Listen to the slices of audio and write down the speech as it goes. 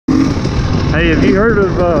Hey, have you heard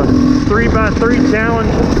of 3x3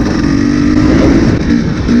 challenge?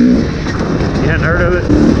 You hadn't heard of it?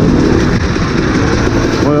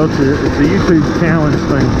 Well, it's a YouTube challenge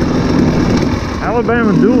thing.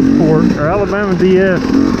 Alabama Dual Sport, or AlabamaDS,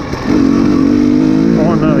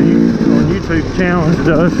 on YouTube challenged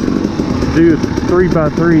us to do a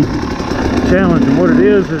 3x3 challenge. And what it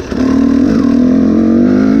is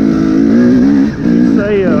you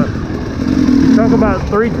say, you talk about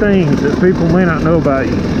 3 things that people may not know about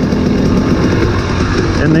you,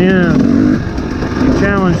 and then you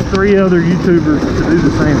challenge 3 other YouTubers to do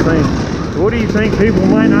the same thing. So what do you think people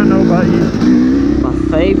might not know about you? My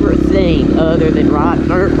favorite thing, other than riding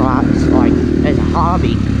dirt bikes, like as a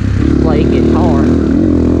hobby, is play guitar.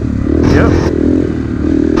 Yep.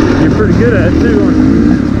 You're pretty good at it too, aren't you?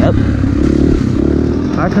 Yep.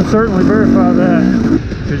 I can certainly verify that,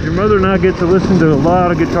 because your mother and I get to listen to a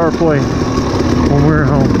lot of guitar playing when we're at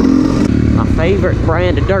home. My favorite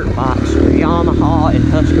brand of dirt bikes are Yamaha and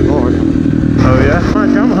Husqvarna. Oh yeah? Why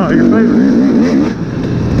is Yamaha your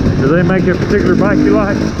favorite? Do they make a particular bike you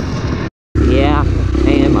like? Yeah,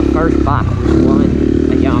 and my first bike was one,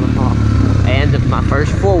 a Yamaha. And my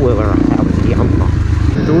first 4-wheeler I had was a Yamaha.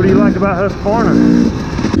 So what do you like about Husqvarna?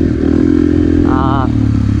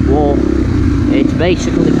 Well, it's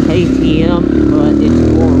basically KTM, but it's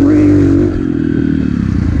more rare.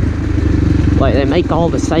 Like, they make all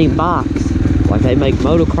the same bikes. Like, they make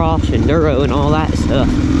motocross, enduro, and all that stuff.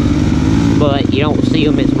 But you don't see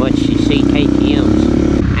them as much as you see KTMs.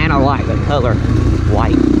 And I like the color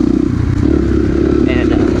white and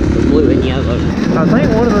the blue and yellow. I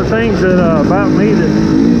think one of the things that about me that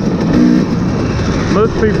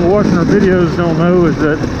most people watching our videos don't know is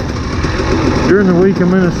that during the week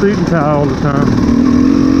I'm in a suit and tie all the time.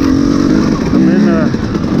 I'm in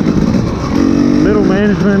middle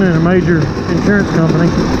management in a major insurance company,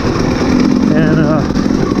 and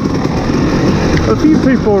a few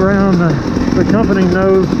people around the company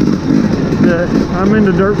know that I'm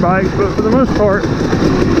into dirt bikes, but for the most part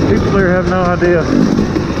people there have no idea.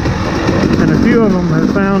 And a few of them have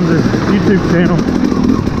found the YouTube channel,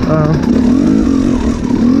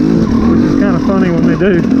 which is kind of funny when they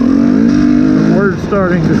do. The word's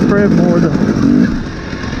starting to spread more than,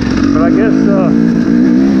 but I guess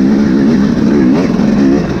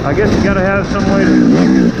you gotta have some way to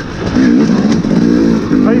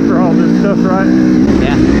pay for all this stuff, right?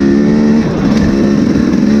 Yeah.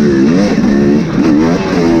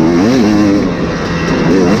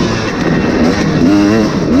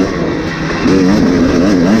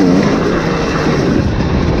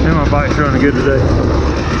 And my bike's running good today.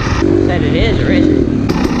 Said it is, or isn't it?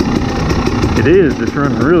 It is. It's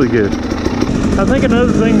running really good. I think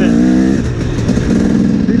another thing that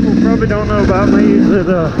people probably don't know about me is that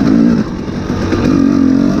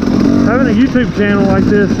having a YouTube channel like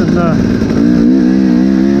this and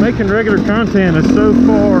making regular content is so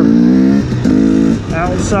far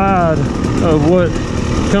outside of what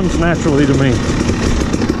comes naturally to me.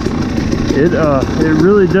 It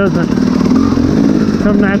really doesn't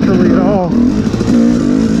come naturally at all.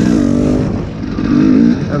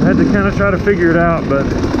 I've had to kind of try to figure it out, but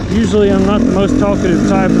usually I'm not the most talkative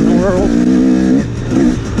type in the world.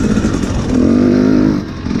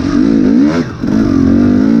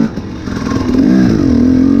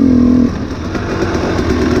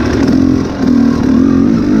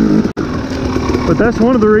 But that's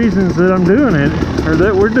one of the reasons that I'm doing it, or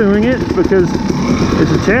that we're doing it, is because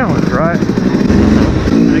it's a challenge, right?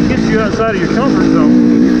 And it gets you outside of your comfort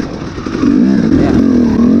zone. Yeah.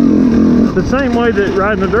 The same way that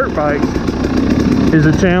riding the dirt bikes is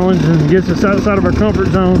a challenge and gets us outside of our comfort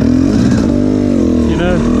zone, you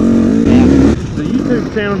know? Yeah. The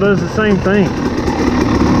YouTube channel does the same thing.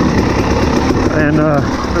 And the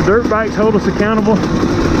dirt bikes hold us accountable,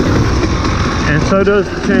 and so does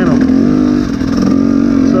the channel.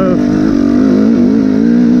 So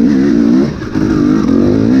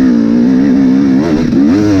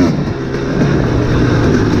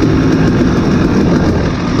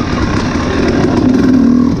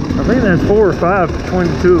I think that's 4 or 5 between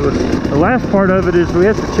the two of us. The last part of it is we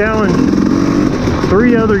have to challenge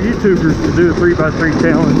 3 other YouTubers to do a 3x3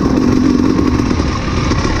 challenge.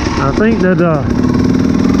 I think that the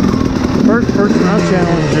first person I'll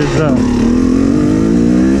challenge is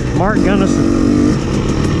Mark Gunnison.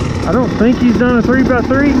 I don't think he's done a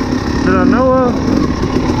 3x3 that I know of.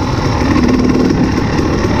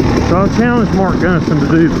 So I'll challenge Mark Gunnison to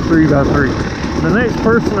do the 3x3. The next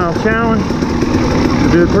person I'll challenge to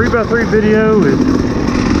do a 3x3 video is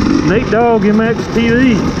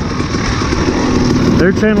NateDogMXtv.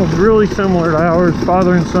 Their channel's really similar to ours,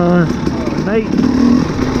 father and son. Nate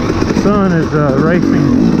son is racing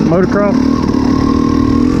motocross,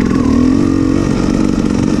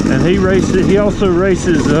 and he also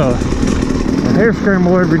races a hair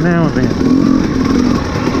scramble every now and then.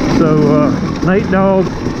 So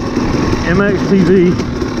NateDogMXtv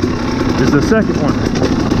is the second one.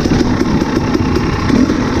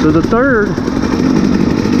 So the third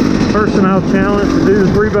person I'll challenge to do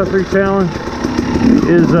the 3x3 challenge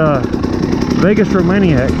is Vegas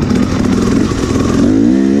Romaniac.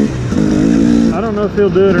 I don't know if he'll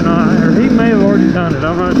do it or not, or he may have already done it,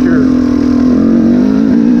 I'm not sure.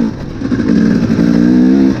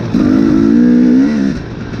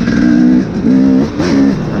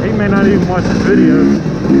 He may not even watch his videos,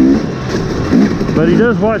 but he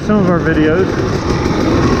does watch some of our videos,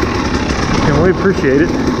 and we appreciate it.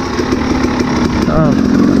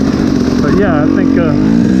 But yeah, I think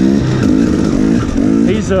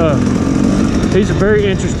he's a very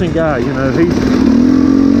interesting guy. You know,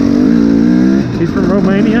 he's from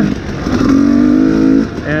Romania,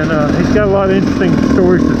 and he's got a lot of interesting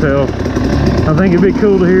stories to tell. I think it'd be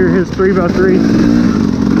cool to hear his 3x3